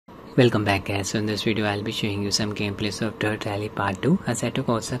Welcome back guys. So in this video I'll be showing you some gameplays of Dirt Rally Part 2, Assetto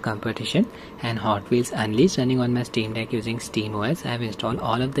Corsa Competition and Hot Wheels Unleashed running on my Steam Deck using SteamOS. I have installed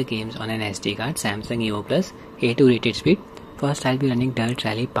all of the games on an SD card, Samsung EVO Plus, A2 rated speed. First I'll be running Dirt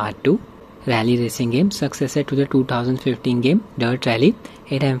Rally Part 2, rally racing game, successor to the 2015 game Dirt Rally.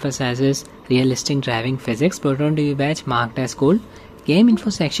 It emphasizes realistic driving physics. Proton TV badge marked as gold. Game info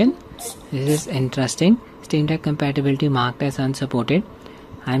section. This is interesting. Steam Deck compatibility marked as unsupported.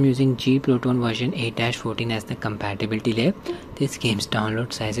 I am using Proton version 8-14 as the compatibility layer. This game's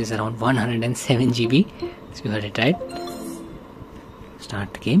download size is around 107 GB. So you heard it right.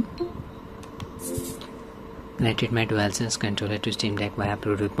 Start the game. Connected my DualSense controller to Steam Deck via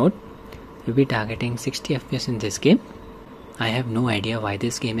Bluetooth mode. We'll be targeting 60 FPS in this game. I have no idea why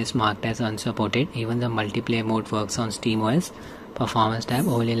this game is marked as unsupported. Even the multiplayer mode works on SteamOS. Performance tab,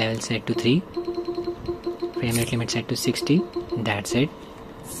 overlay level set to 3. Frame rate limit set to 60. That's it.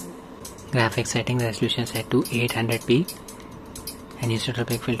 Graphics setting, resolution set to 800p.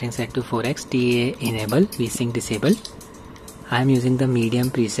 Anisotropic filtering set to 4x. TAA enable, VSync disable. I am using the medium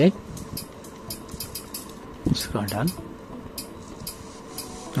preset. Scroll down.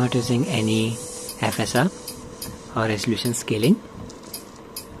 Not using any FSR or resolution scaling.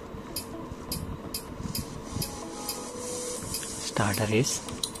 Start a race.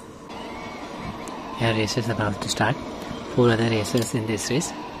 Your race is about to start. 4 other racers in this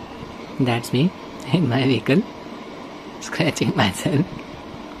race. That's me in my vehicle, scratching myself.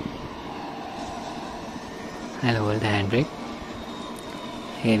 I'll hold the handbrake.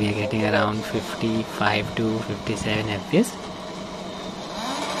 Here we are getting around 55 to 57 FPS.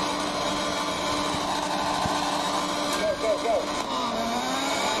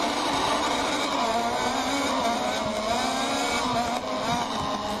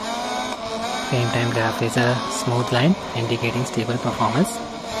 Frame time graph is a smooth line indicating stable performance.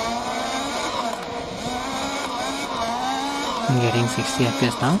 I'm getting 60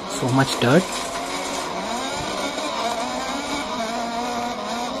 FPS now. So much dirt.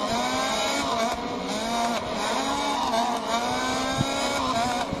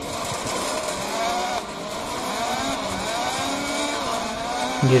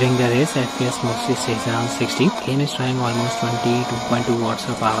 During the race, FPS mostly stays around 60. Game is drawing almost 22.2 watts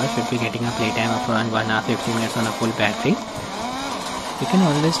of power. Should be getting a playtime of around 1 hour 50 minutes on a full battery. You can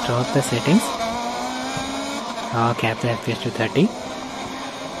always drop the settings. Cap the FPS to 30 in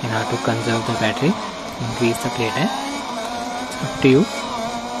order to conserve the battery, increase the playtime. It's up to you.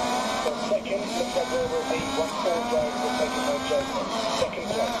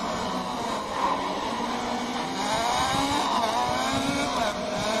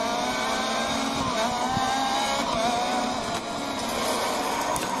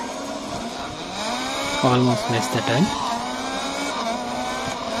 Almost missed the turn.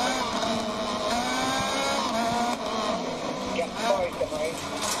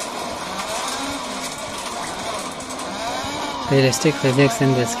 Realistic physics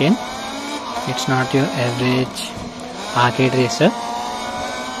in this game. It's not your average arcade racer.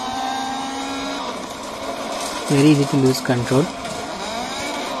 Very easy to lose control.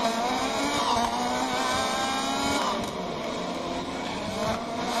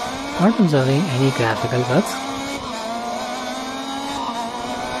 Not observing any graphical bugs.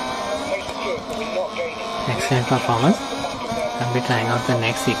 Excellent performance. I'll be trying out the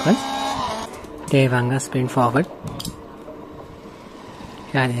next sequence. Devanga spin forward.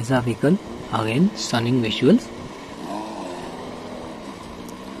 Here is our vehicle. Again, stunning visuals.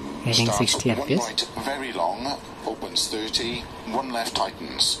 Getting 60 FPS. Right, very long, opens 30, 1 left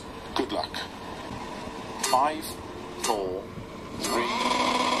tightens. Good luck. 5, 4, 3, 2,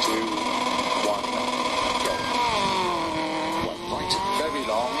 1, go. 1 right, very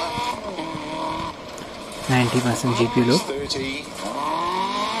long. 90% GPU low. 30.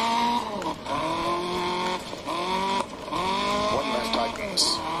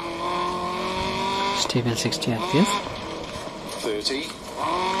 Stable 60 FPS. 30. 4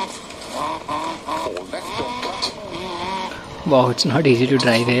 left, don't cut. Wow, it's not easy to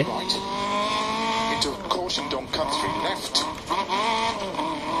drive here. Right. Into caution, don't cut. 3 left.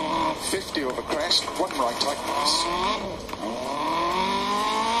 50 over crest, 1 right tightens.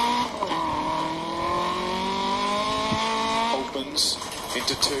 Opens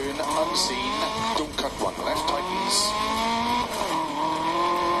into turn unseen, don't cut. 1 left tightens.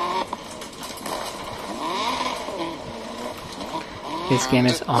 This game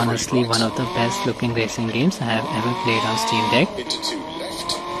is honestly one of the best looking racing games I have ever played on Steam Deck. Into 2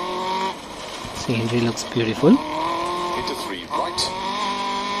 left. Scenery looks beautiful. Into 3 right.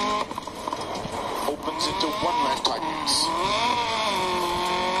 Opens into 1 left tightens.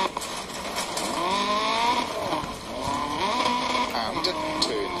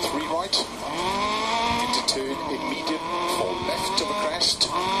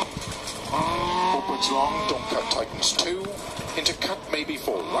 maybe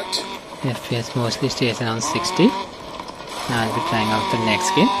 4 right. FPS mostly stays around 60. Now I'll be trying out the next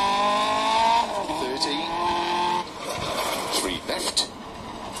game. 30. 3 left.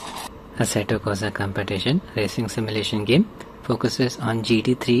 Assetto Corsa Competition racing simulation game focuses on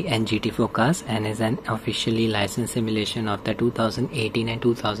GT3 and GT4 cars and is an officially licensed simulation of the 2018 and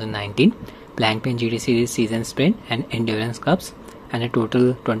 2019 Blank Pen GT Series Season Sprint and Endurance Cups and a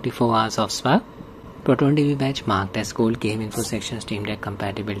total 24 hours of spa. Proton TV badge marked as gold. Game info section Steam Deck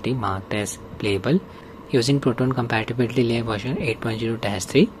compatibility marked as playable using Proton compatibility layer version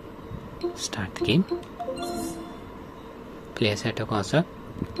 8.0-3. Start the game. Play Assetto Corsa.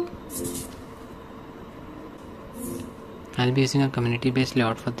 I'll be using a community based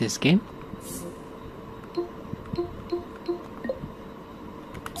layout for this game.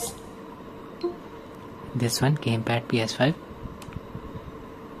 This one, gamepad PS5.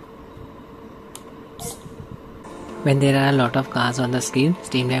 When there are a lot of cars on the screen,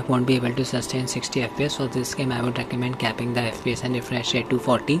 Steam Deck won't be able to sustain 60 FPS. So this game I would recommend capping the FPS and refresh rate to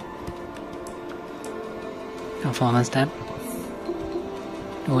 40. Performance tab.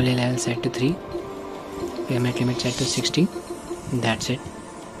 Overlay level set to 3. Frame rate limit set to 60. That's it.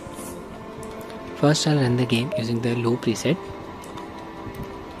 First I'll run the game using the low preset.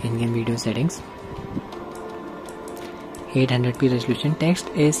 In-game video settings. 800p resolution. Text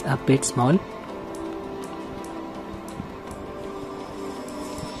is a bit small.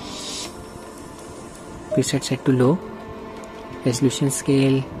 Preset set to low. Resolution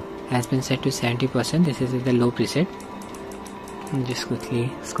scale has been set to 70%. This is the low preset. Just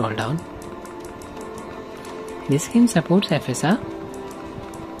quickly scroll down. This game supports FSR,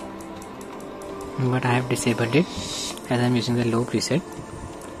 but I have disabled it as I am using the low preset.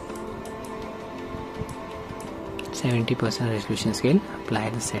 70% resolution scale. Apply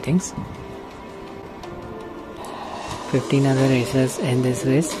the settings. 15 other racers in this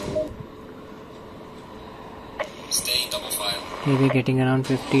race. Stay double file. We'll be getting around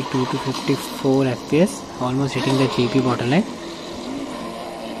 52 to 54 FPS, almost hitting the GP bottleneck.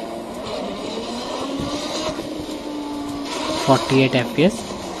 48 FPS.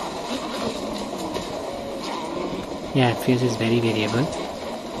 Yeah, FPS is very variable.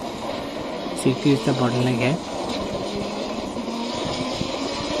 CPU is the bottleneck here.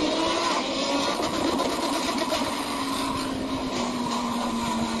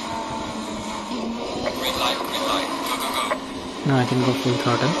 Green light, go, go, go. Now I can go full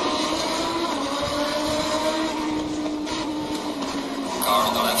throttle. Car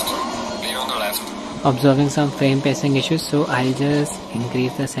on the left, clear on the left. Observing some frame pacing issues, so I'll just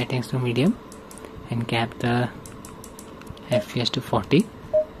increase the settings to medium and cap the FPS to 40.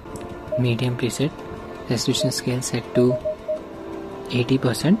 Medium preset. Resolution scale set to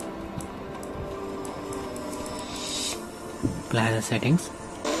 80%. Apply the settings.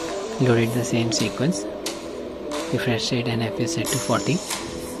 Loaded the same sequence. Refresh rate and FPS set to 40.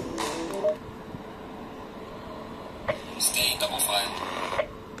 Stay double file.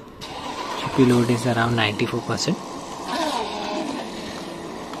 GPU load is around 94%.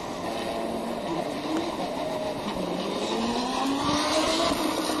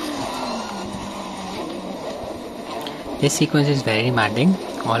 This sequence is very demanding.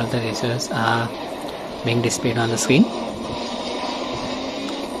 All of the racers are being displayed on the screen.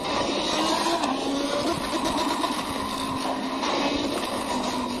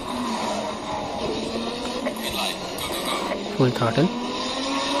 Green light, go, go, go. Full throttle.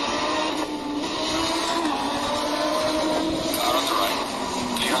 Car on the right,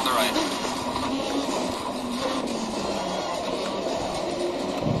 clear on the right.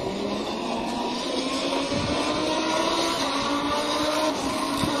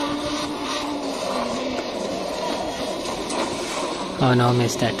 Oh no,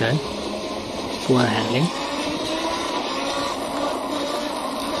 missed that turn. Poor handling.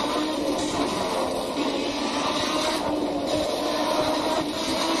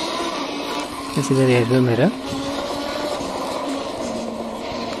 This is the rear view mirror.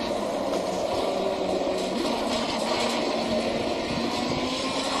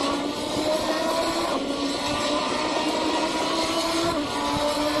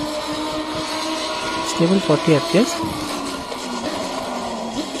 Stable 40 FPS.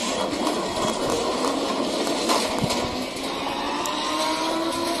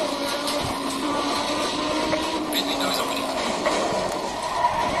 Main window is opening.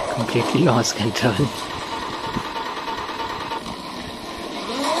 Completely lost control.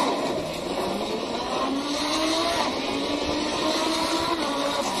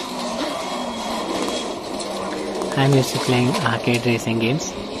 I'm used to playing arcade racing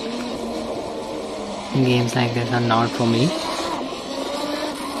games. Games like this are not for me.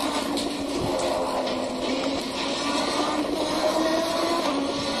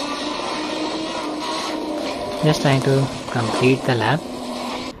 Just trying to complete the lap.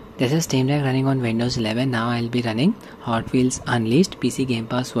 This is Steam Deck running on Windows 11. Now I'll be running Hot Wheels Unleashed PC Game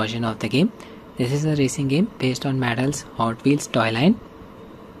Pass version of the game. This is a racing game based on Mattel's Hot Wheels toy line.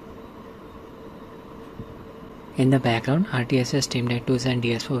 In the background, RTS's Steam Deck 2s and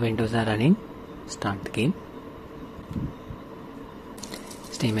DS4 Windows are running. Start the game.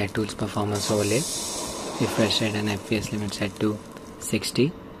 Steam Deck Tools Performance Overlay. Refresh rate and FPS limit set to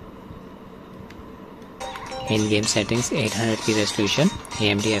 60. In-game settings 800p resolution,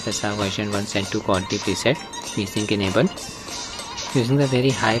 AMD FSR version 1 set to quality preset, VSync enabled. Using the very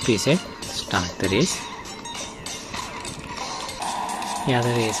high preset, start the race. Yeah, the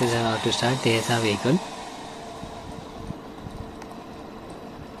race is about to start. There's our vehicle.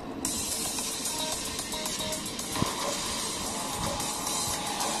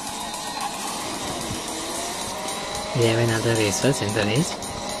 We have another racers in the race.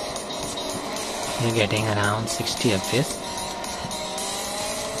 We are getting around 60 FPS.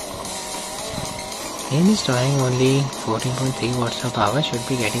 Game is drawing only 14.3 watts of power. Should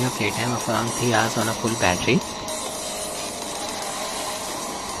be getting a playtime of around 3 hours on a full battery.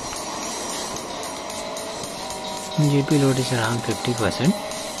 GPU load is around 50%.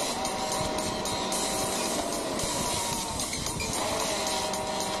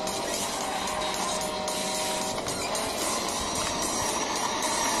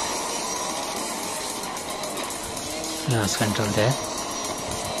 Lost control there.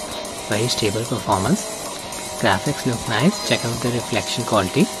 Very stable performance. Graphics look nice. Check out the reflection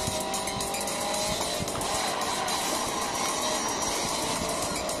quality.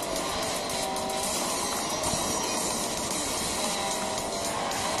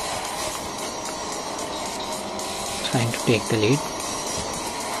 Trying to take the lead.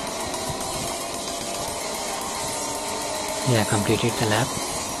 Yeah, completed the lap.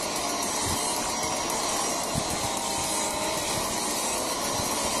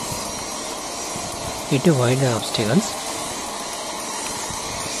 Need to avoid the obstacles.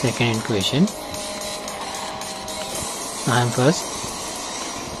 Second equation. I am first.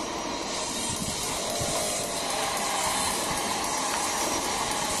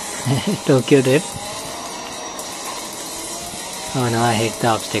 Tokyo Drift. Oh no, I hit the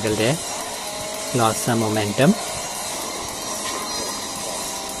obstacle there. Lost some momentum.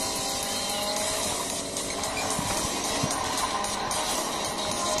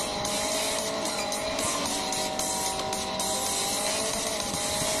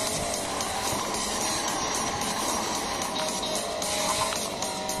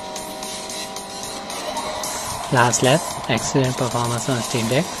 Last lap, excellent performance on Steam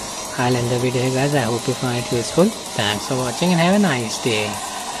Deck. I'll end the video here guys. I hope you find it useful. Thanks for watching and have a nice day.